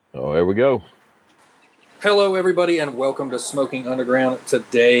Oh, there we go. Hello, everybody, and welcome to Smoking Underground.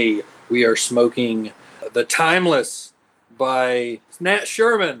 Today, we are smoking The Timeless by Nat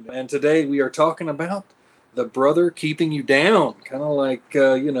Sherman. And today, we are talking about the brother keeping you down. Kind of like,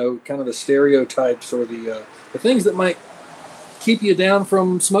 kind of the stereotypes or the things that might keep you down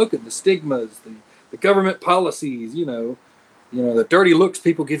from smoking, the stigmas, the government policies, the dirty looks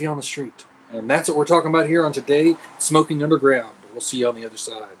people give you on the street. And that's what we're talking about here on today, Smoking Underground. We'll see you on the other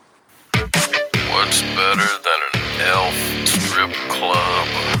side. What's better than an elf strip club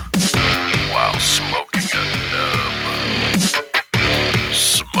while smoking a nub?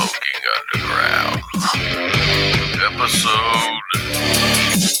 Smoking Underground. Episode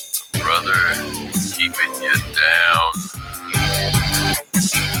Brother Keeping You Down.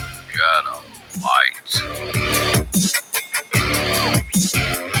 Got a light.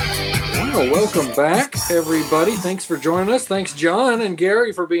 Well, welcome back, everybody. Thanks for joining us. Thanks, John and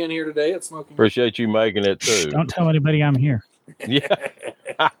Gary, for being here today at Smoking. Appreciate you making it too. Don't tell anybody I'm here. Yeah.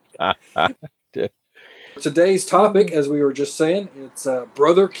 Today's topic, as we were just saying, it's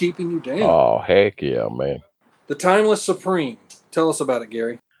brother keeping you down. Oh, heck yeah, man. The Timeless Supreme. Tell us about it,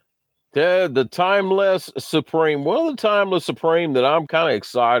 Gary. The Timeless Supreme. One of the Timeless Supreme that I'm kind of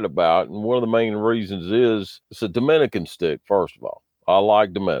excited about, and one of the main reasons is it's a Dominican stick, first of all. I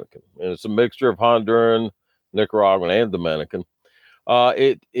like Dominican, and it's a mixture of Honduran, Nicaraguan, and Dominican.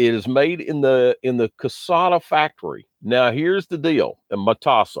 It is made in the Casada factory. Now, here's the deal: in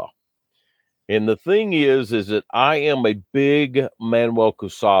Matasa. And the thing is that I am a big Manuel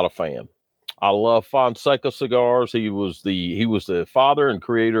Casada fan. I love Fonseca cigars. He was the father and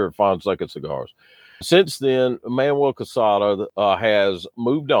creator of Fonseca cigars. Since then, Manuel Casada has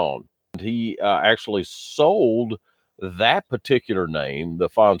moved on. He actually sold that particular name, the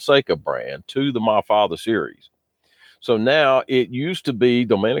Fonseca brand, to the My Father series. So now it used to be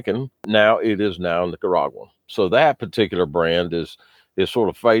Dominican. Now it is now Nicaraguan. So that particular brand is sort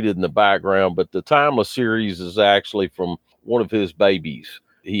of faded in the background, but the Timeless series is actually from one of his babies.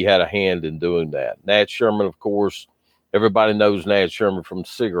 He had a hand in doing that. Nat Sherman, of course, everybody knows Nat Sherman from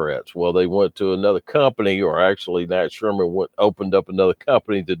cigarettes. Well, they went to another company, or actually Nat Sherman opened up another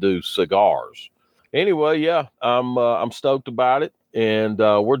company to do cigars. Anyway, yeah, I'm stoked about it, and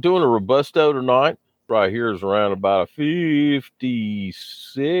we're doing a Robusto tonight. Right here is around about a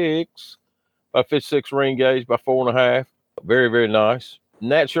 56 ring gauge by 4.5. Very, very nice.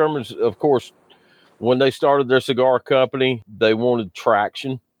 Nat Sherman's, of course, when they started their cigar company, they wanted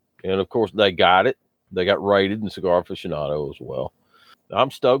traction, and of course, they got it. They got rated in Cigar Aficionado as well.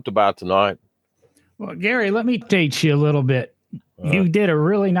 I'm stoked about tonight. Well, Gary, let me teach you a little bit. You did a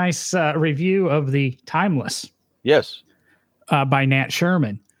really nice review of the Timeless. Yes. By Nat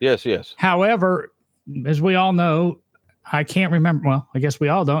Sherman. Yes. However, as we all know, I can't remember. Well, I guess we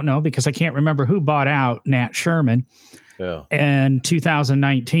all don't know because I can't remember who bought out Nat Sherman in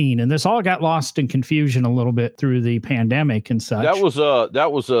 2019. And this all got lost in confusion a little bit through the pandemic and such.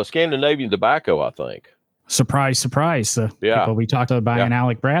 That was Scandinavian Tobacco, I think. Surprise. People we talked about and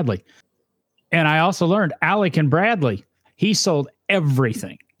Alec Bradley. And I also learned Alec and Bradley, he sold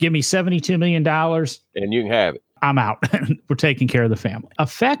everything. Give me $72 million. And you can have it. I'm out. We're taking care of the family.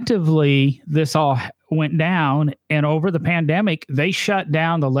 Effectively, this all went down. And over the pandemic, they shut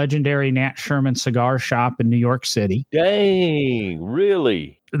down the legendary Nat Sherman cigar shop in New York City. Dang,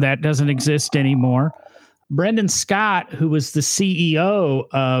 really? That doesn't exist anymore. Brendan Scott, who was the CEO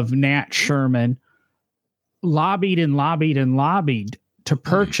of Nat Sherman, lobbied to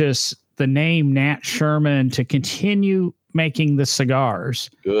purchase the name Nat Sherman to continue making the cigars.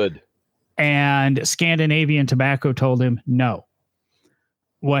 Good. And Scandinavian Tobacco told him no.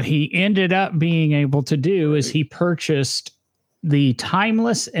 What he ended up being able to do is he purchased the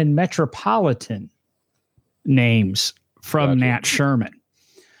Timeless and Metropolitan names from Nat Sherman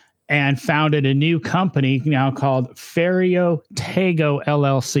and founded a new company now called Ferio Tego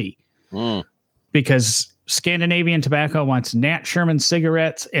LLC. Because Scandinavian Tobacco wants Nat Sherman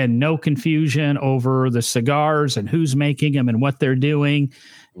cigarettes and no confusion over the cigars and who's making them and what they're doing.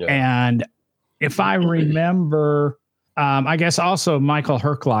 Yeah. And if I remember, I guess also Michael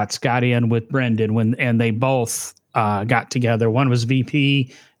Herklotz got in with Brendan and they both got together. One was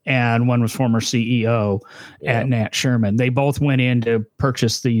VP and one was former CEO at Nat Sherman. They both went in to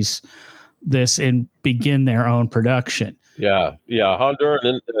purchase this and begin their own production. Yeah.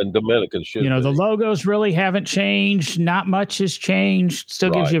 Honduran and Dominican should. The logos really haven't changed. Not much has changed.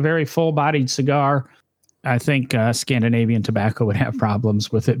 Still gives you a very full-bodied cigar. I think Scandinavian Tobacco would have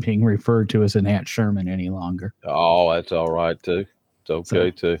problems with it being referred to as a Nat Sherman any longer. Oh, that's all right, too. It's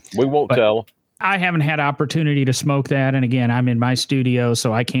okay, too. We won't tell them. I haven't had opportunity to smoke that. And again, I'm in my studio,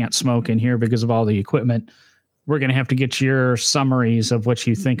 so I can't smoke in here because of all the equipment. We're going to have to get your summaries of what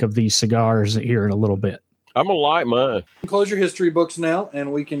you think of these cigars here in a little bit. I'm going to like mine. Close your history books now,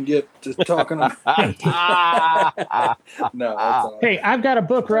 and we can get to talking about No, that's all. Hey, I've got a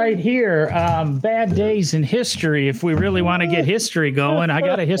book right here, Bad Days in History. If we really want to get history going, I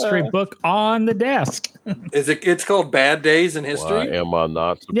got a history book on the desk. It's called Bad Days in History? Why am I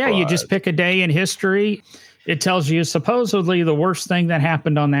not surprised? Yeah, you just pick a day in history. It tells you supposedly the worst thing that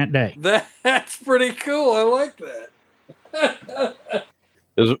happened on that day. That's pretty cool. I like that.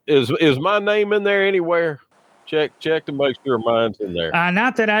 Is my name in there anywhere? Check to make sure mine's in there.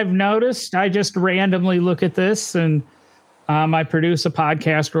 Not that I've noticed. I just randomly look at this, and I produce a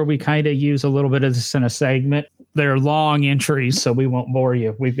podcast where we kind of use a little bit of this in a segment. They're long entries, so we won't bore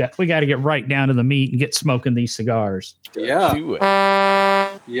you. We got to get right down to the meat and get smoking these cigars. Yeah. Do it.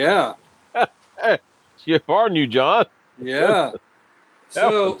 Yeah. Yeah, pardon you, John. Yeah.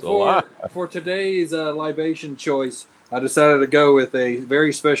 So was a lot. for today's libation choice, I decided to go with a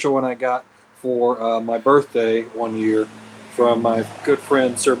very special one I got for my birthday one year from my good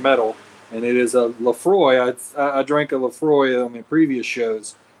friend Sir Metal, and it is a Lefroy. I drank a Lefroy on my previous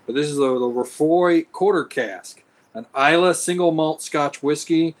shows, but this is the Lefroy Quarter Cask, an Isla single malt Scotch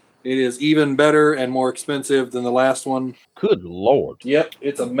whiskey. It is even better and more expensive than the last one. Good Lord. Yep,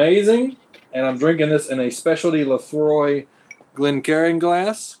 it's amazing, and I'm drinking this in a specialty Lefroy Glencairn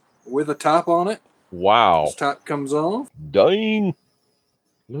glass with a top on it. Wow. This top comes off. Dang.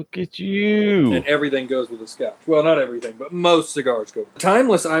 Look at you. And everything goes with a scotch. Well, not everything, but most cigars go.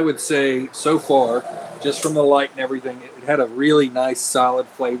 Timeless, I would say, so far, just from the light and everything, it had a really nice, solid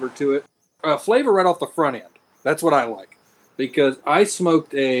flavor to it. Flavor right off the front end. That's what I like. Because I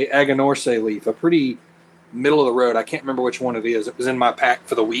smoked a Aganorsa leaf, a pretty middle of the road. I can't remember which one it is. It was in my pack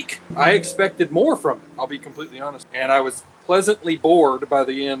for the week. I expected more from it, I'll be completely honest. And I was pleasantly bored by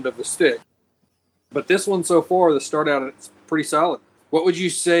the end of the stick. But this one so far, the start out, it's pretty solid. What would you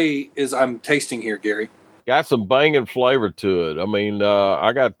say is I'm tasting here, Gary? Got some banging flavor to it. I mean,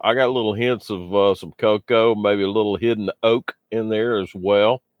 I got little hints of some cocoa, maybe a little hidden oak in there as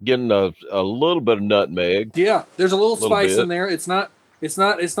well. Getting a little bit of nutmeg. Yeah, there's a little spice bit. in there. It's not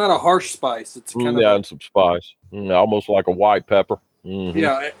a harsh spice. It's kind of and some spice, almost like a white pepper. Mm-hmm.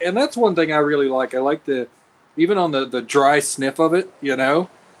 Yeah, and that's one thing I really like. I like even on the dry sniff of it,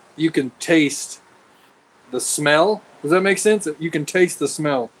 you can taste the smell. Does that make sense? You can taste the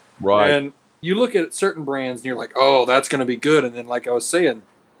smell. Right. And you look at certain brands and you're like, oh, that's going to be good. And then, like I was saying,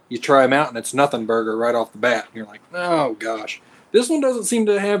 you try them out and it's nothing burger right off the bat. And you're like, oh, gosh. This one doesn't seem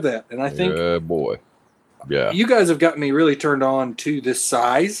to have that. And I think boy. Yeah. You guys have got me really turned on to this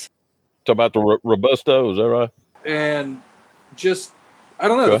size. Talk about the Robusto, is that right? And just, I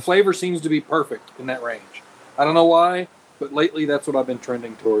don't know, Okay. The flavor seems to be perfect in that range. I don't know why, but lately that's what I've been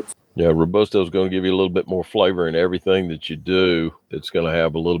trending towards. Yeah, Robusto is going to give you a little bit more flavor in everything that you do. It's going to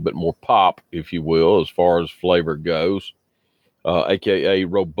have a little bit more pop, if you will, as far as flavor goes, aka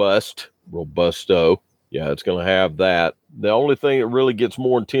Robusto. Yeah, it's going to have that. The only thing that really gets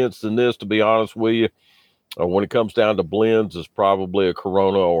more intense than this, to be honest with you, when it comes down to blends, is probably a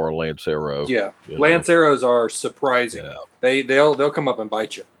Corona or a Lancero. Yeah, You know? Lanceros are surprising. Yeah. They'll come up and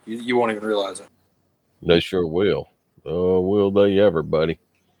bite you. You won't even realize it. They sure will. Oh, will they ever, buddy?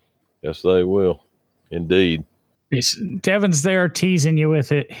 Yes, they will. Indeed. Devin's there teasing you with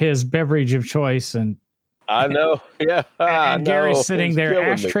his beverage of choice, and I know. Yeah. and Gary's sitting It's there killing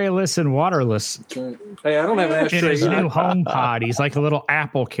me. ashtrayless and waterless Hey, I don't have an in ashtray. his new home pod. He's like a little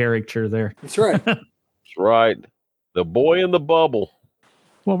Apple character there. That's right. That's right. The boy in the bubble.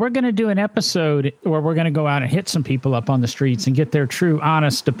 Well, we're going to do an episode where we're going to go out and hit some people up on the streets and get their true,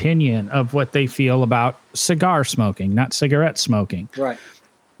 honest opinion of what they feel about cigar smoking, not cigarette smoking. Right.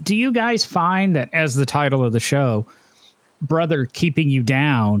 Do you guys find that, as the title of the show, Brother Keeping You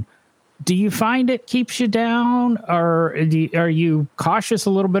Down, do you find it keeps you down, or are you cautious a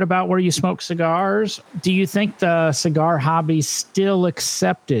little bit about where you smoke cigars? Do you think the cigar hobby's still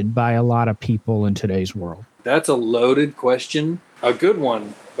accepted by a lot of people in today's world? That's a loaded question. A good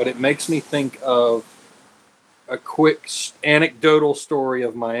one, but it makes me think of a quick anecdotal story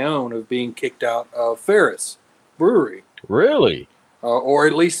of my own of being kicked out of Ferris Brewery. Really? Or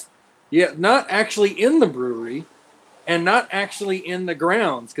at least, not actually in the brewery and not actually in the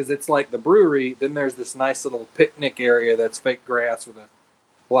grounds, because it's like the brewery, then there's this nice little picnic area that's fake grass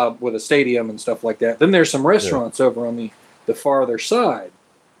with a stadium and stuff like that. Then there's some restaurants over on the farther side.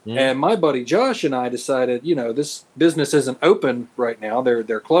 Mm. And my buddy Josh and I decided, this business isn't open right now.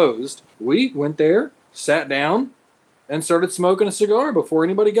 They're closed. We went there, sat down, and started smoking a cigar before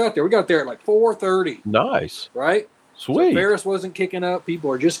anybody got there. We got there at like 4:30. Nice. Right? Sweet. So Ferris wasn't kicking up. People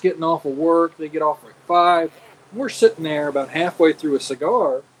are just getting off of work. They get off at 5. We're sitting there about halfway through a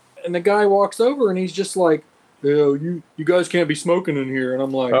cigar, and the guy walks over and he's just like, you guys can't be smoking in here. And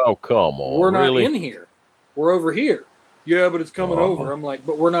I'm like, oh, come on. We're not really? in here. We're over here. Yeah, but it's coming over. I'm like,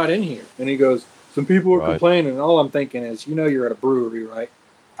 but we're not in here. And he goes, some people are complaining. And all I'm thinking is, you're at a brewery, right?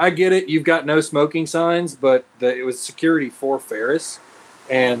 I get it. You've got no smoking signs, but it was security for Ferris.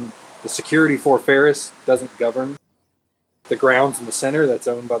 And the security for Ferris doesn't govern the grounds in the center that's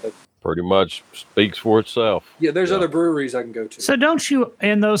owned by the... Pretty much speaks for itself. Yeah, there's other breweries I can go to. So don't you,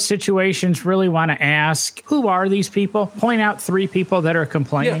 in those situations, really want to ask, who are these people? Point out 3 people that are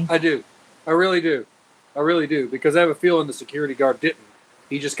complaining? Yeah, I do. I really do. Because I have a feeling the security guard didn't.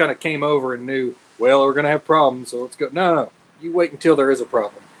 He just kind of came over and knew, well, we're going to have problems, so let's go. No. You wait until there is a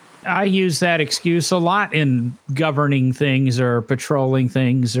problem. I use that excuse a lot in governing things or patrolling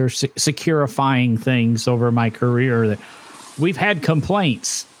things or securifying things over my career. That we've had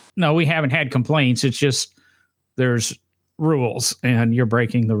complaints. No, we haven't had complaints. It's just there's rules and you're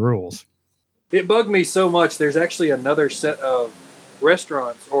breaking the rules. It bugged me so much. There's actually another set of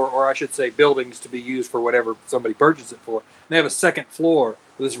restaurants, or I should say buildings, to be used for whatever somebody purchased it for. And they have a second floor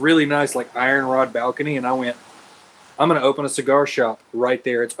with this really nice like iron rod balcony. And I went, I'm going to open a cigar shop right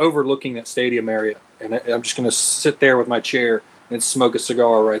there. It's overlooking that stadium area. And I'm just going to sit there with my chair and smoke a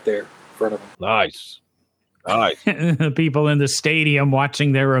cigar right there in front of them. Nice. The people in the stadium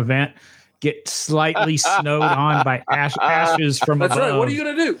watching their event get slightly snowed on by ashes from That's above. Right. What are you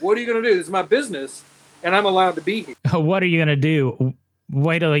going to do? This is my business, and I'm allowed to be here. What are you going to do?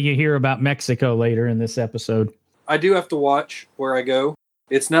 Wait till you hear about Mexico later in this episode. I do have to watch where I go.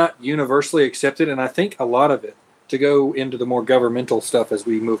 It's not universally accepted, and I think a lot of it, to go into the more governmental stuff as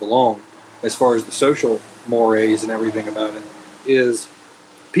we move along, as far as the social mores and everything about it, is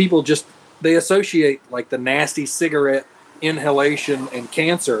people just, they associate like the nasty cigarette inhalation and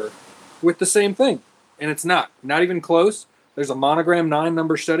cancer with the same thing. And it's not even close. There's a Monogram 9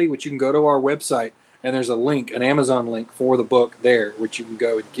 number study, which you can go to our website, and there's a link, an Amazon link for the book there, which you can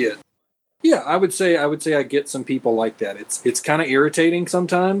go and get. Yeah, I would say I get some people like that. It's kind of irritating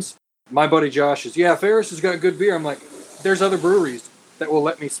sometimes. My buddy Josh is, Ferris has got good beer. I'm like, there's other breweries that will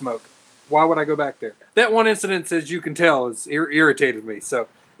let me smoke. Why would I go back there? That one incident, as you can tell, has irritated me. So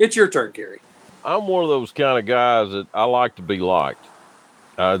it's your turn, Gary. I'm one of those kind of guys that I like to be liked.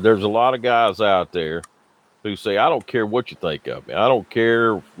 There's a lot of guys out there who say, I don't care what you think of me. I don't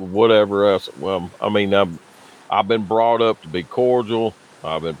care whatever else. Well, I mean, I've been brought up to be cordial.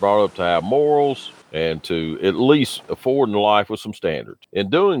 I've been brought up to have morals and to at least afford in life with some standards. In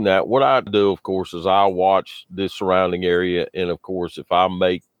doing that, what I do, of course, is I watch the surrounding area. And of course, if I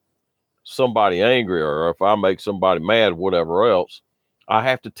make somebody angry or if I make somebody mad, whatever else, I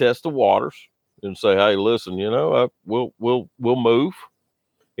have to test the waters and say, hey, listen, we'll move.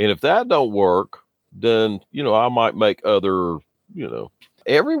 And if that don't work, then, I might make other,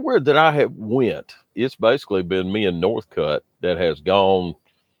 everywhere that I have went, it's basically been me and Northcutt that has gone,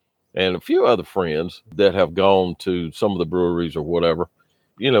 and a few other friends that have gone to some of the breweries or whatever.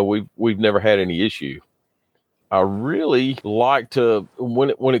 We've never had any issue. I really like to,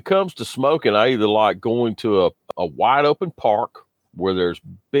 when it comes to smoking, I either like going to a wide open park where there's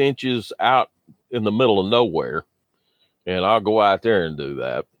benches out in the middle of nowhere, and I'll go out there and do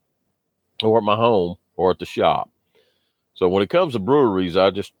that, or at my home or at the shop. So when it comes to breweries,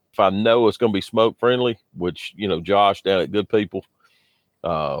 if I know it's going to be smoke friendly, which, Josh down at Good People,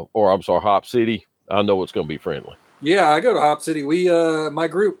 Hop City, I know it's going to be friendly. Yeah, I go to Hop City. We, my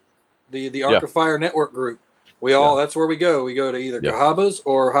group, the Arc of Fire Network group, that's where we go. We go to either Cahabas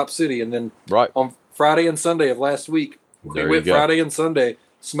or Hop City. And then on Friday and Sunday of last week, we went Friday and Sunday,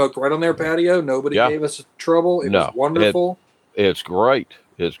 smoked right on their patio. Nobody gave us trouble. It was wonderful. It's great.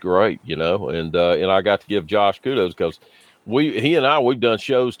 It's great, and I got to give Josh kudos because he and I, we've done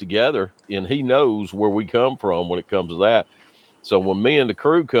shows together, and he knows where we come from when it comes to that. So when me and the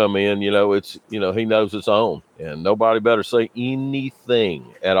crew come in, it's, he knows it's on, and nobody better say anything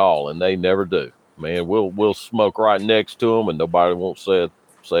at all, and they never do. Man, we'll smoke right next to them, and nobody won't say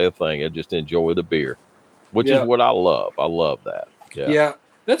a thing. And just enjoy the beer, which is what I love. I love that. Yeah,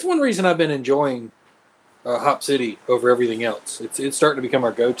 that's one reason I've been enjoying Hop City over everything else. It's starting to become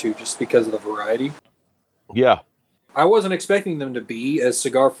our go-to just because of the variety. Yeah. I wasn't expecting them to be as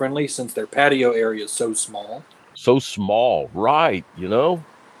cigar friendly since their patio area is so small. So small, right,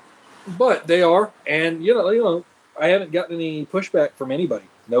 But they are, and I haven't gotten any pushback from anybody.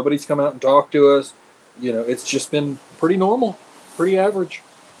 Nobody's come out and talked to us. It's just been pretty normal, pretty average.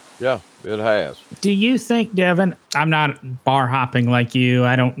 Yeah, it has. Do you think, Devin, I'm not bar hopping like you.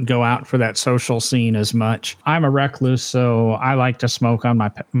 I don't go out for that social scene as much. I'm a recluse, so I like to smoke on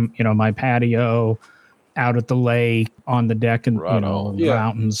my, my patio, out at the lake, on the deck, and Right on. Yeah.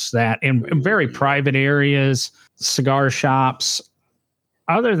 mountains, that in very private areas, cigar shops.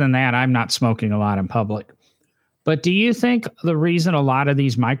 Other than that, I'm not smoking a lot in public. But do you think the reason a lot of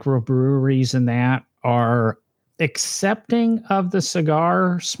these microbreweries and that are accepting of the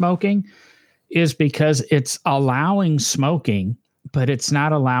cigar smoking is because it's allowing smoking, but it's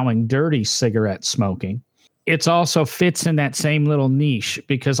not allowing dirty cigarette smoking? It's also fits in that same little niche,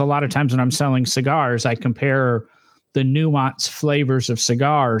 because a lot of times when I'm selling cigars, I compare the nuanced flavors of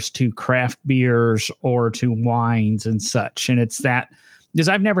cigars to craft beers or to wines and such. And it's that, because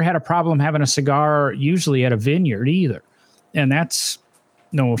I've never had a problem having a cigar usually at a vineyard either. And that's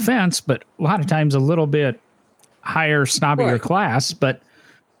no offense, but a lot of times a little bit higher, snobbier class, but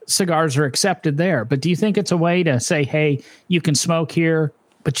cigars are accepted there. But do you think it's a way to say, hey, you can smoke here,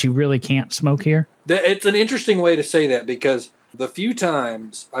 but you really can't smoke here? It's an interesting way to say that, because the few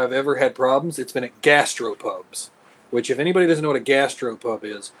times I've ever had problems, it's been at gastropubs, which, if anybody doesn't know what a gastropub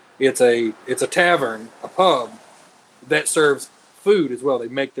is, it's a tavern, a pub that serves food as well. They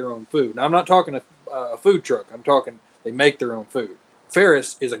make their own food. Now, I'm not talking a food truck. I'm talking they make their own food.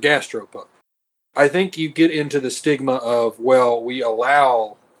 Ferris is a gastropub. I think you get into the stigma of, well, we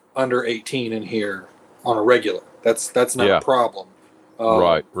allow under 18 in here on a regular. That's not a problem.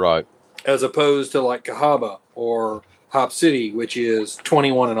 Right. As opposed to like Cahaba or Hop City, which is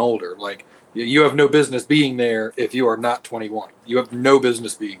 21 and older. Like, you have no business being there if you are not 21. You have no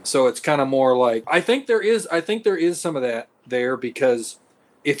business being. So it's kind of more like, I think there is some of that there, because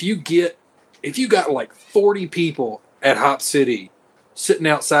if you got like 40 people at Hop City sitting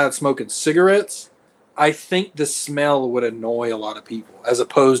outside smoking cigarettes, I think the smell would annoy a lot of people as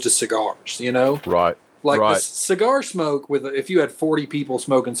opposed to cigars, Right. Like right. the cigar smoke, if you had 40 people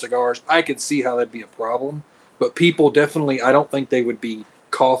smoking cigars, I could see how that'd be a problem. But people definitely, I don't think they would be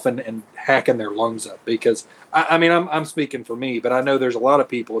coughing and hacking their lungs up, because I'm speaking for me, but I know there's a lot of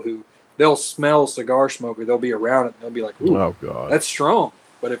people who they'll smell cigar smoke, or they'll be around it and they'll be like, ooh, Oh God, that's strong.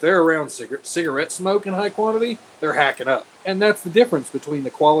 But if they're around cigarette smoke in high quantity, they're hacking up. And that's the difference between the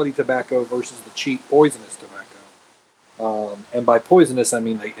quality tobacco versus the cheap poisonous tobacco. And by poisonous, I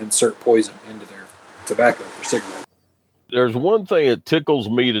mean they insert poison into their tobacco for cigarettes. There's one thing that tickles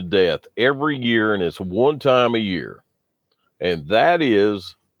me to death every year, and it's one time a year, and that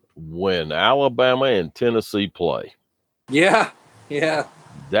is when Alabama and Tennessee play. Yeah.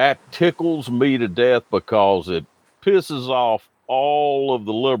 That tickles me to death, because it pisses off all of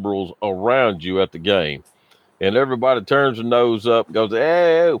the liberals around you at the game. And everybody turns their nose up and goes,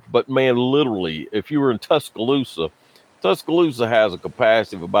 eh. But man, literally, if you were in Tuscaloosa has a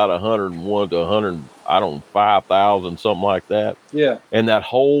capacity of about 101 to 100, 5,000, something like that. Yeah. And that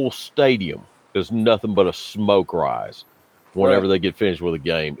whole stadium is nothing but a smoke rise whenever they get finished with a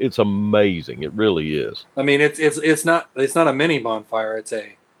game. It's amazing. It really is. I mean, it's not a mini bonfire. It's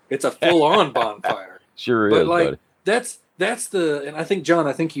a full on bonfire. Sure but is, like, buddy. That's and I think,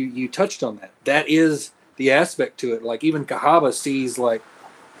 John, you touched on that. That is the aspect to it. Like, even Cahaba sees, like,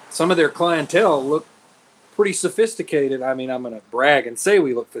 some of their clientele look pretty sophisticated. I mean, I'm going to brag and say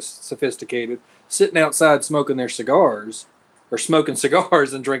we look sophisticated, sitting outside smoking their cigars, or smoking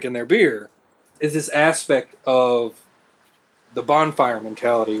cigars and drinking their beer. Is this aspect of the bonfire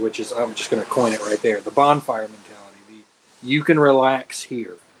mentality, which is, I'm just going to coin it right there, the bonfire mentality. You can relax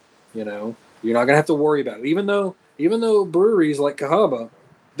here. You're not going to have to worry about it. Even though breweries like Cahaba,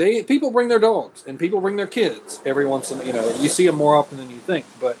 people bring their dogs and people bring their kids every once in you see them more often than you think.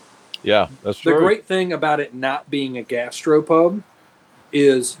 But yeah, that's true. The great thing about it not being a gastropub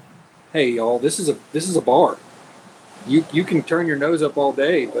is, hey y'all, this is a bar. You can turn your nose up all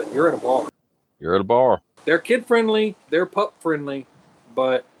day, but you're at a bar. You're at a bar. They're kid friendly, they're pup friendly,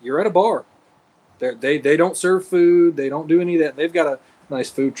 but you're at a bar. They don't serve food, they don't do any of that. They've got a nice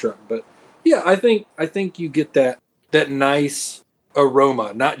food truck, but yeah, I think you get that nice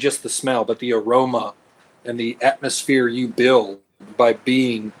aroma, not just the smell, but the aroma and the atmosphere you build by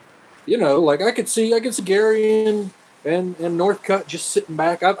being, like I could see Gary and Northcutt just sitting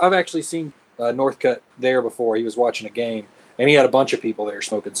back. I've actually seen Northcutt there before. He was watching a game, and he had a bunch of people there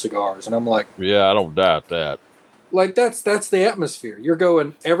smoking cigars, and I'm like, yeah, I don't doubt that. Like, that's the atmosphere. You're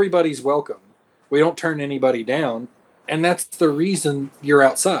going, everybody's welcome. We don't turn anybody down. And that's the reason you're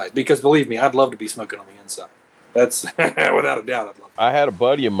outside. Because believe me, I'd love to be smoking on the inside. That's without a doubt. I'd love I had a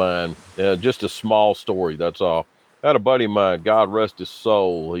buddy of mine, just a small story, that's all. I had a buddy of mine, God rest his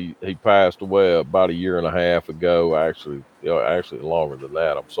soul. He passed away about a year and a half ago. Actually, actually longer than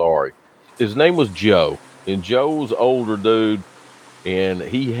that. I'm sorry. His name was Joe, and Joe was an older dude, and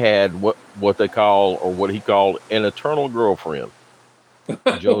he had what they call, or what he called, an eternal girlfriend.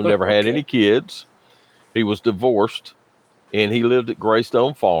 Joe never had any kids. He was divorced, and he lived at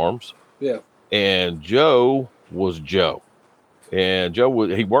Greystone Farms. Yeah. And Joe was Joe. And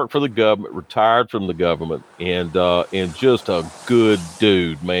he worked for the government, retired from the government, and just a good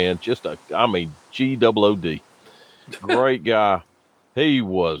dude, man. GOOD. Great guy. He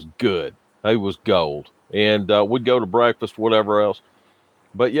was good. He was gold. And we'd go to breakfast, whatever else.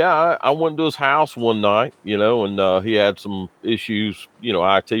 But yeah, I went to his house one night, and he had some issues,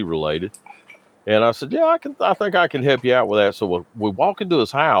 IT related. And I said, yeah, I think I can help you out with that. So we walk into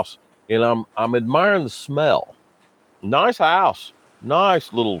his house, and I'm admiring the smell. Nice house, nice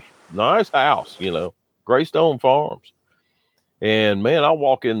house, Greystone Farms. And man, I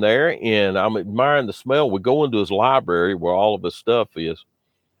walk in there and I'm admiring the smell. We go into his library where all of his stuff is,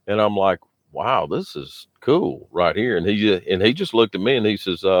 and I'm like, wow, this is cool right here. And he just looked at me and he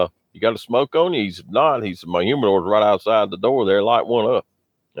says, you got a smoke on you? He said, not. He said, my humidor's right outside the door there. Light one up.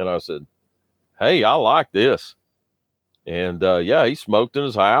 And I said, hey, I like this. And yeah, he smoked in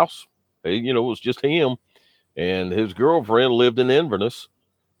his house. It was just him. And his girlfriend lived in Inverness,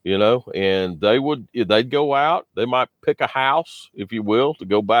 and they'd go out. They might pick a house, if you will, to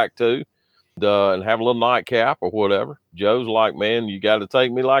go back to, and have a little nightcap or whatever. Joe's like, man, you got to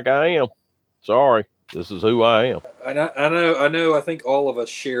take me like I am. Sorry, this is who I am. I know. I think all of us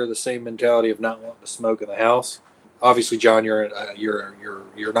share the same mentality of not wanting to smoke in the house. Obviously, John, you're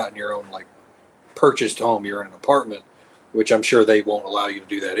not in your own purchased home. You're in an apartment, which I'm sure they won't allow you to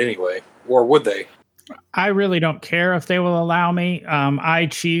do that anyway, or would they? I really don't care if they will allow me. I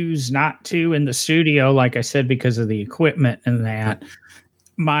choose not to in the studio, like I said, because of the equipment and that.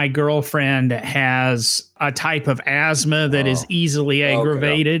 My girlfriend has a type of asthma that is easily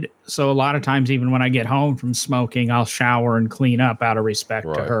aggravated. Okay. So a lot of times, even when I get home from smoking, I'll shower and clean up out of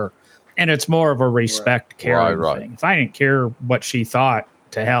respect to her. And it's more of a respect caring thing. If I didn't care what she thought,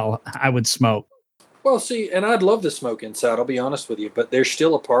 to hell, I would smoke. Well, see, and I'd love to smoke inside, I'll be honest with you, but there's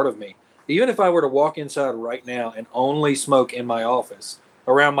still a part of me. Even if I were to walk inside right now and only smoke in my office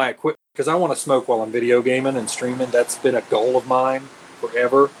around my equipment, because I want to smoke while I'm video gaming and streaming. That's been a goal of mine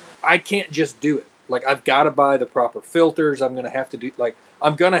forever. I can't just do it. I've got to buy the proper filters. I'm going to have to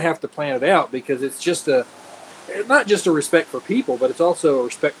I'm going to have to plan it out, because it's just not just a respect for people, but it's also a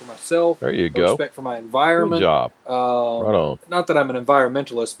respect for myself. There you go. Respect for my environment. Good job. Right on. Not that I'm an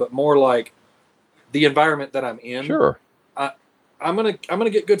environmentalist, but more like the environment that I'm in. Sure. I'm gonna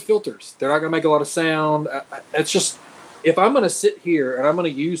get good filters. They're not gonna make a lot of sound. It's just, if I'm gonna sit here and I'm gonna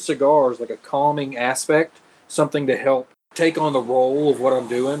use cigars like a calming aspect, something to help take on the role of what I'm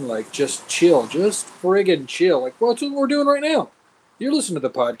doing, just chill, just friggin' chill. That's what we're doing right now. You're listening to the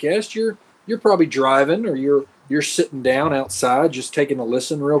podcast. You're probably driving, or you're sitting down outside, just taking a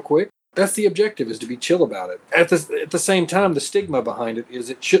listen real quick. That's the objective, is to be chill about it. At the same time, the stigma behind it is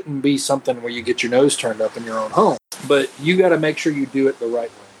it shouldn't be something where you get your nose turned up in your own home. But you got to make sure you do it the right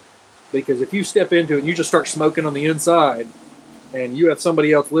way. Because if you step into it and you just start smoking on the inside, and you have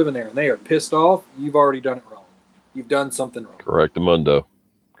somebody else living there and they are pissed off, you've already done it wrong. You've done something wrong. Correctamundo.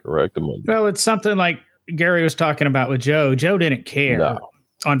 Well, it's something like Gary was talking about with Joe. Joe didn't care. No.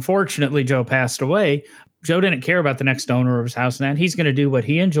 Unfortunately, Joe passed away. Joe didn't care about the next owner of his house, and that he's going to do what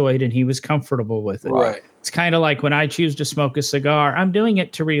he enjoyed and he was comfortable with it. Right. It's kind of like when I choose to smoke a cigar, I'm doing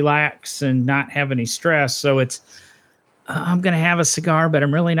it to relax and not have any stress. So I'm going to have a cigar, but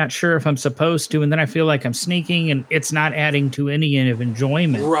I'm really not sure if I'm supposed to. And then I feel like I'm sneaking, and it's not adding to any of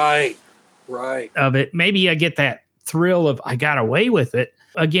enjoyment. Right. Of it. Maybe I get that thrill of I got away with it.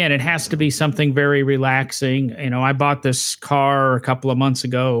 Again, it has to be something very relaxing. I bought this car a couple of months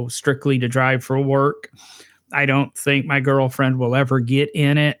ago strictly to drive for work. I don't think my girlfriend will ever get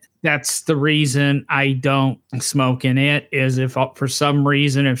in it. That's the reason I don't smoke in it, is if for some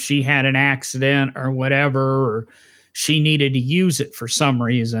reason, if she had an accident or whatever, or she needed to use it for some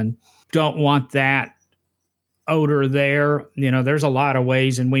reason, don't want that odor there. There's a lot of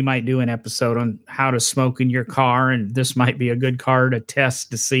ways, and we might do an episode on how to smoke in your car, and this might be a good car to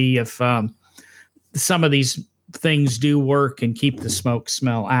test to see if some of these things do work and keep the smoke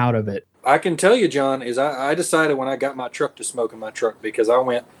smell out of it. I can tell you, John, is I decided when I got my truck to smoke in my truck, because I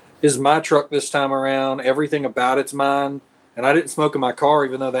went, this is my truck this time around, everything about it's mine, and I didn't smoke in my car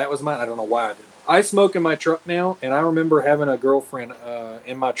even though that was mine. I don't know why I didn't. I smoke in my truck now, and I remember having a girlfriend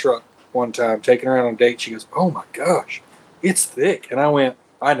in my truck one time, taking her out on a date. She goes, oh my gosh, it's thick. And I went,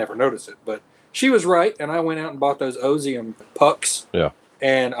 I never noticed it, but she was right, and I went out and bought those Ozium pucks. Yeah.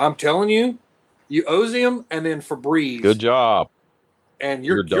 And I'm telling you, you Ozium and then Febreze. Good job. And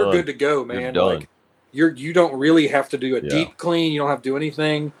you're done. good to go, man. You're done. Like you don't really have to do a deep clean. You don't have to do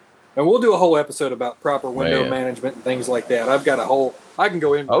anything. And we'll do a whole episode about proper window management and things like that. I've got a whole. I can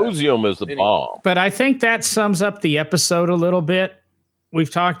go into Ozium is the bomb. But I think that sums up the episode a little bit. We've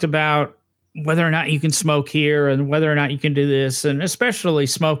talked about whether or not you can smoke here and whether or not you can do this, and especially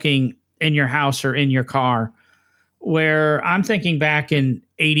smoking in your house or in your car. Where I'm thinking back in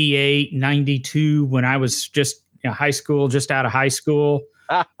 88, 92, when I was just high school, just out of high school.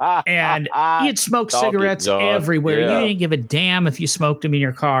 And you'd smoke cigarettes everywhere. Yeah. You didn't give a damn if you smoked them in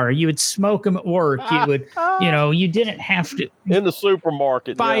your car. You would smoke them at work. You would, you didn't have to. In the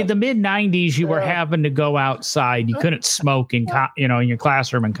supermarket. By the mid 90s, you were having to go outside. You couldn't smoke in your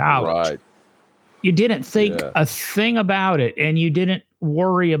classroom in college. Right. You didn't think a thing about it, and you didn't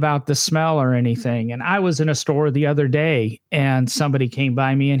worry about the smell or anything. And I was in a store the other day, and somebody came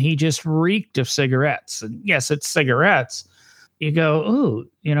by me, and he just reeked of cigarettes. And yes, it's cigarettes. You go, ooh,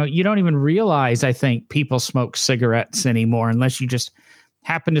 you don't even realize, I think, people smoke cigarettes anymore unless you just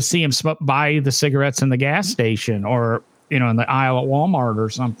happen to see them buy the cigarettes in the gas station or, in the aisle at Walmart or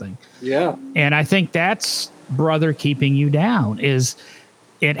something. Yeah. And I think that's, brother, keeping you down is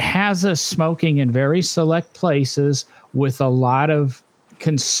it has us smoking in very select places with a lot of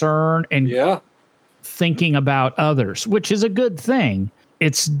concern and thinking about others, which is a good thing.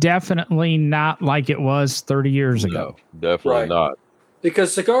 It's definitely not like it was 30 years ago. No, definitely not.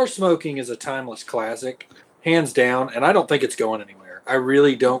 Because cigar smoking is a timeless classic, hands down, and I don't think it's going anywhere. I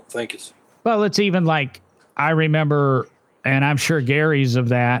really don't think it's. Well, it's even like, I remember, and I'm sure Gary's of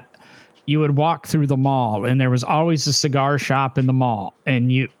that, you would walk through the mall, and there was always a cigar shop in the mall,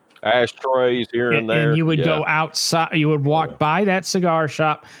 and you... Ashtrays here and there. And you would go outside. You would walk by that cigar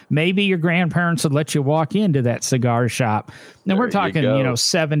shop. Maybe your grandparents would let you walk into that cigar shop. And we're talking,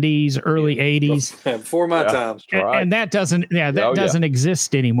 70s, early 80s. Before my time. And that doesn't, doesn't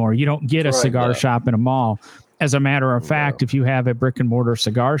exist anymore. You don't get a cigar shop in a mall. As a matter of fact, if you have a brick and mortar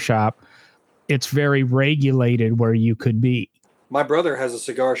cigar shop, it's very regulated where you could be. My brother has a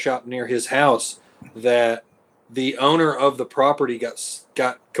cigar shop near his house that the owner of the property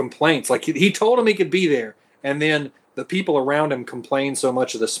got complaints. Like he told him he could be there, and then the people around him complained so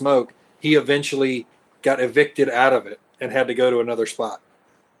much of the smoke, he eventually got evicted out of it and had to go to another spot.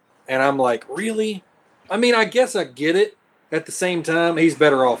 And I'm like, really? I mean, I guess I get it. At the same time, he's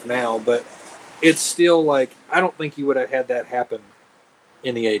better off now, but it's still like, I don't think he would have had that happen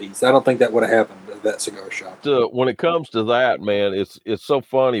in the 80s. I don't think that would have happened at that cigar shop. When it comes to that, man, it's so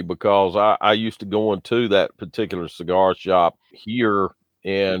funny because I used to go into that particular cigar shop here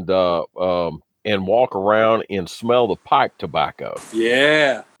and walk around and smell the pipe tobacco.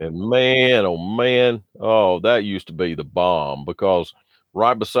 Yeah. And man, that used to be the bomb because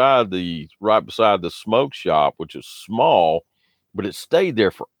right beside the smoke shop, which is small, but it stayed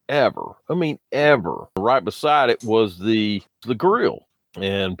there forever. I mean, ever. Right beside it was the grill.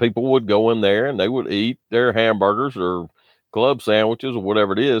 And people would go in there and they would eat their hamburgers or club sandwiches or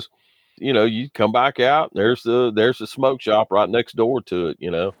whatever it is. You come back out, there's the smoke shop right next door to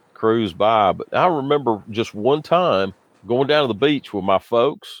it, cruise by. But I remember just one time going down to the beach with my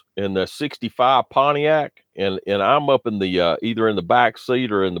folks in the 65 Pontiac, and I'm up in the either in the back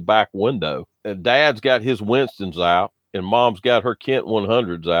seat or in the back window. And Dad's got his Winstons out and Mom's got her Kent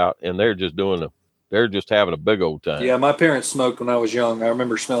 100s out, and they're just having a big old time. Yeah, my parents smoked when I was young. I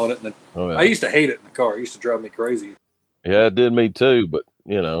remember smelling it. I used to hate it in the car. It used to drive me crazy. Yeah, it did me too, but,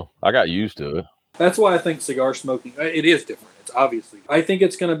 I got used to it. That's why I think cigar smoking, it is different. It's obviously. I think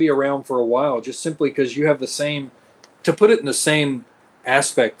it's going to be around for a while, just simply because you have the same, to put it in the same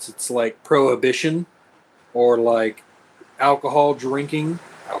aspects, it's like prohibition or like alcohol drinking,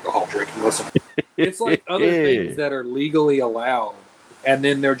 listen. It's like other things that are legally allowed. And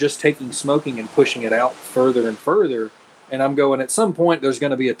then they're just taking smoking and pushing it out further and further. And I'm going, at some point, there's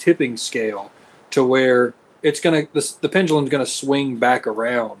going to be a tipping scale to where the pendulum's going to swing back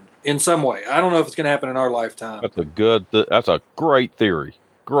around in some way. I don't know if it's going to happen in our lifetime. That's a great theory.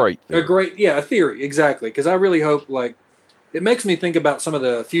 A theory, exactly. Because I really hope, it makes me think about some of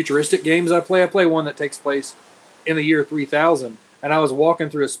the futuristic games I play. I play one that takes place in the year 3000. And I was walking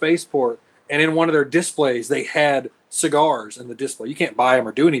through a spaceport, and in one of their displays, they had cigars in the display. You can't buy them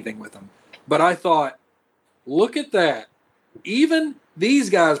or do anything with them. But I thought, look at that. Even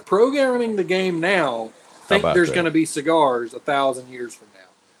these guys programming the game now think there's going to be cigars 1,000 years from now.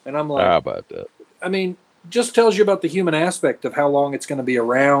 And I'm like, how about that? I mean, just tells you about the human aspect of how long it's going to be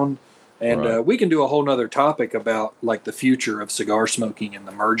around, And Right. we can do a whole nother topic about like the future of cigar smoking and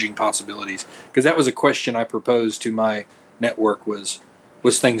the merging possibilities, because that was a question I proposed to my network was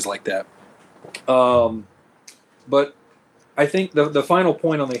things like that. But I think the final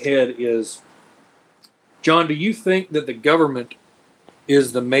point on the head is, John, do you think that the government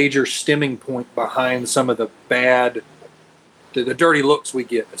is the major stemming point behind some of the bad, the dirty looks we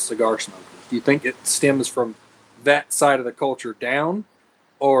get as cigar smokers? Do you think it stems from that side of the culture down,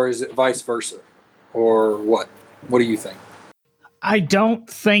 or is it vice versa, or what? What do you think? I don't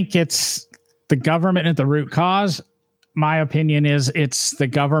think it's the government at the root cause. My opinion is it's the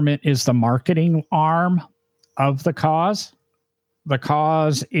government is the marketing arm of the cause. The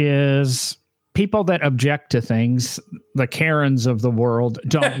cause is people that object to things, the Karens of the world,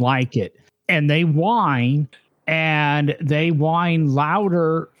 don't like it. And they whine, and they whine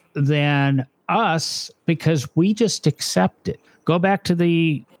louder than us because we just accept it. Go back to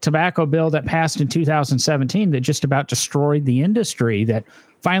the tobacco bill that passed in 2017 that just about destroyed the industry, that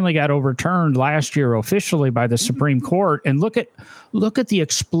finally got overturned last year officially by the Supreme Court. And look at the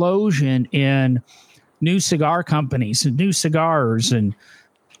explosion in new cigar companies and new cigars and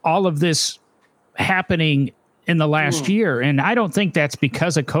all of this happening in the last year. And I don't think that's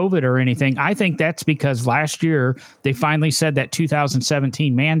because of COVID or anything. I think that's because last year they finally said that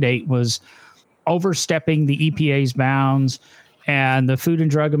 2017 mandate was overstepping the EPA's bounds, and the Food and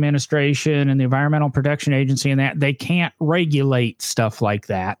Drug Administration and the Environmental Protection Agency, and that they can't regulate stuff like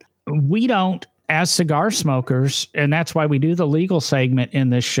that. We don't, as cigar smokers, and that's why we do the legal segment in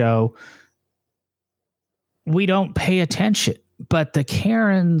this show, we don't pay attention. But the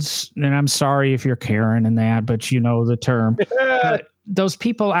Karens, and I'm sorry if you're Karen and that, but you know the term, but those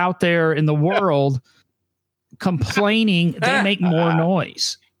people out there in the world complaining, they make more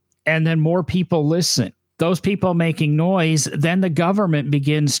noise, and then more people listen. Those people making noise, then the government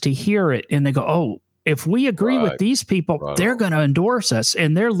begins to hear it, and they go, oh, if we agree with these people, they're going to endorse us,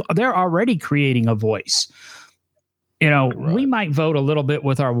 and they're already creating a voice. You know, we might vote a little bit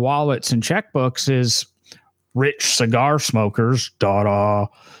with our wallets and checkbooks as rich cigar smokers,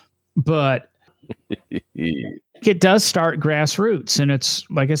 but it does start grassroots. And it's,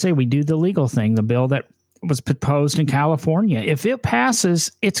 like I say, we do the legal thing, the bill that was proposed in California. If it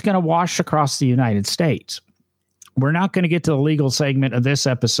passes, it's going to wash across the United States. We're not going to get to the legal segment of this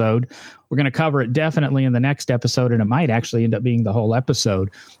episode. We're going to cover it definitely in the next episode, and it might actually end up being the whole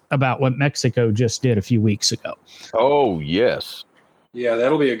episode about what Mexico just did a few weeks ago. Oh, yes. Yeah,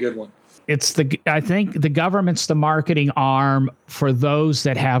 that'll be a good one. I think the government's the marketing arm for those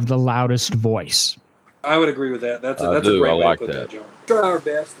that have the loudest voice. I would agree with that. That's a great way to put that, John. Try our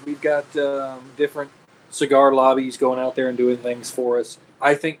best. We've got different cigar lobbies going out there and doing things for us.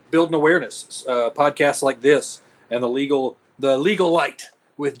 I think building awareness, podcasts like this, and the legal light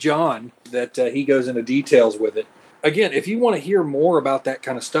with John, that he goes into details with it. Again, if you want to hear more about that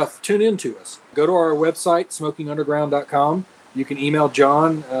kind of stuff, tune in to us. Go to our website, smokingunderground.com. You can email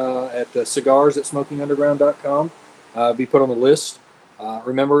John at cigars@smokingunderground.com. Be put on the list.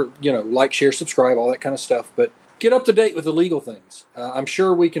 Remember, like, share, subscribe, all that kind of stuff. But get up to date with the legal things. I'm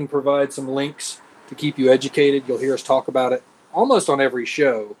sure we can provide some links to keep you educated. You'll hear us talk about it almost on every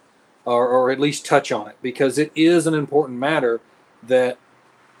show, or at least touch on it, because it is an important matter that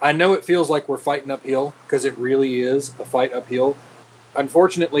I know it feels like we're fighting uphill, because it really is a fight uphill.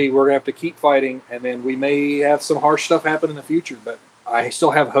 Unfortunately, we're going to have to keep fighting, and then we may have some harsh stuff happen in the future, but I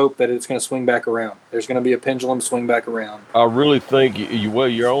still have hope that it's going to swing back around. There's going to be a pendulum swing back around. I really think,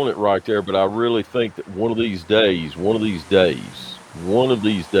 you're on it right there, but I really think that one of these days,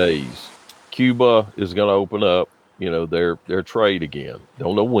 Cuba is going to open up, their trade again.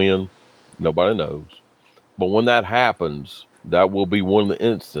 Don't know when. Nobody knows. But when that happens, that will be one of the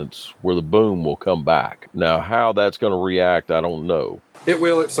instances where the boom will come back. Now, how that's going to react, I don't know. It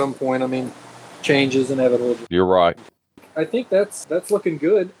will at some point. I mean, change is inevitable. You're right. I think that's looking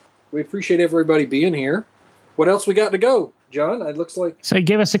good. We appreciate everybody being here. What else we got to go, John? It looks like... So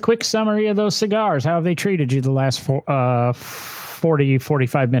give us a quick summary of those cigars. How have they treated you the last 40,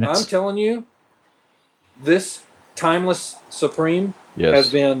 45 minutes? I'm telling you, this Timeless Supreme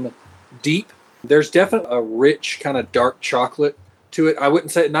has been deep. There's definitely a rich kind of dark chocolate to it. I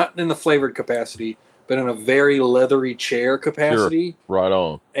wouldn't say not in the flavored capacity, but in a very leathery chair capacity. Sure. Right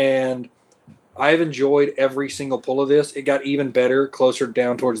on. And I've enjoyed every single pull of this. It got even better closer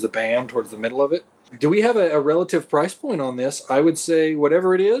down towards the band, towards the middle of it. Do we have a relative price point on this? I would say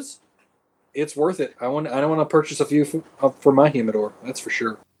whatever it is, it's worth it. I don't want to purchase a few for my humidor. That's for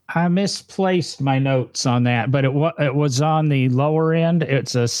sure. I misplaced my notes on that, but it was on the lower end.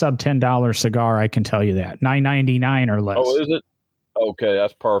 It's a sub $10 cigar. I can tell you that $9.99 or less. Oh, is it? Okay,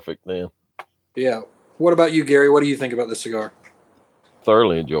 that's perfect then. Yeah. What about you, Gary? What do you think about this cigar?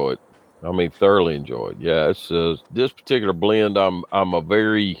 Thoroughly enjoyed. I mean, thoroughly enjoyed. Yeah, it's this particular blend. I'm a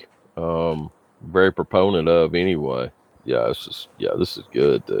very very proponent of anyway. Yeah, this is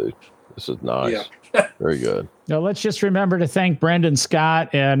good, dude. This is nice. Yeah. Very good. Now, let's just remember to thank Brendan Scott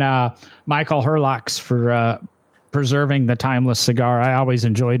and Michael Herlocks for preserving the Timeless cigar. I always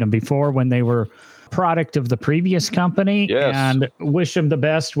enjoyed them before when they were product of the previous company. Yes. And wish them the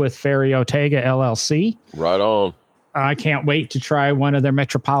best with Ferry Ortega LLC. Right on. I can't wait to try one of their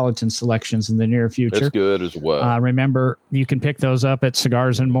Metropolitan selections in the near future. It's good as well. Remember, you can pick those up at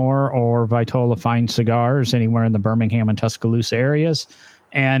Cigars and More or Vitola Fine Cigars anywhere in the Birmingham and Tuscaloosa areas.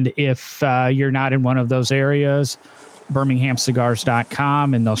 And if you're not in one of those areas,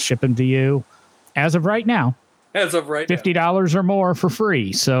 birminghamcigars.com, and they'll ship them to you as of right now. As of right now. $50 or more for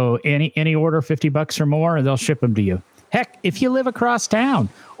free. So any order $50 or more, and they'll ship them to you. Heck, if you live across town,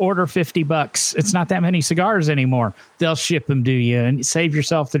 order $50. It's not that many cigars anymore. They'll ship them to you and save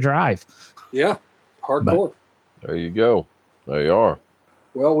yourself the drive. Yeah. Hardcore. There you go. There you are.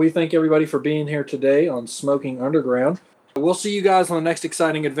 Well, we thank everybody for being here today on Smoking Underground. We'll see you guys on the next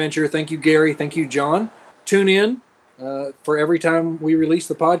exciting adventure. Thank you, Gary. Thank you, John. Tune in for every time we release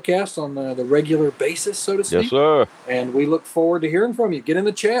the podcast on the regular basis, so to speak. Yes, sir. And we look forward to hearing from you. Get in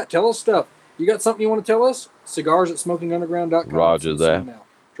the chat. Tell us stuff. You got something you want to tell us? Cigars@smokingunderground.com. Roger that.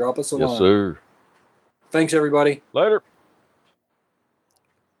 Drop us a line. Yes, sir. Thanks, everybody. Later.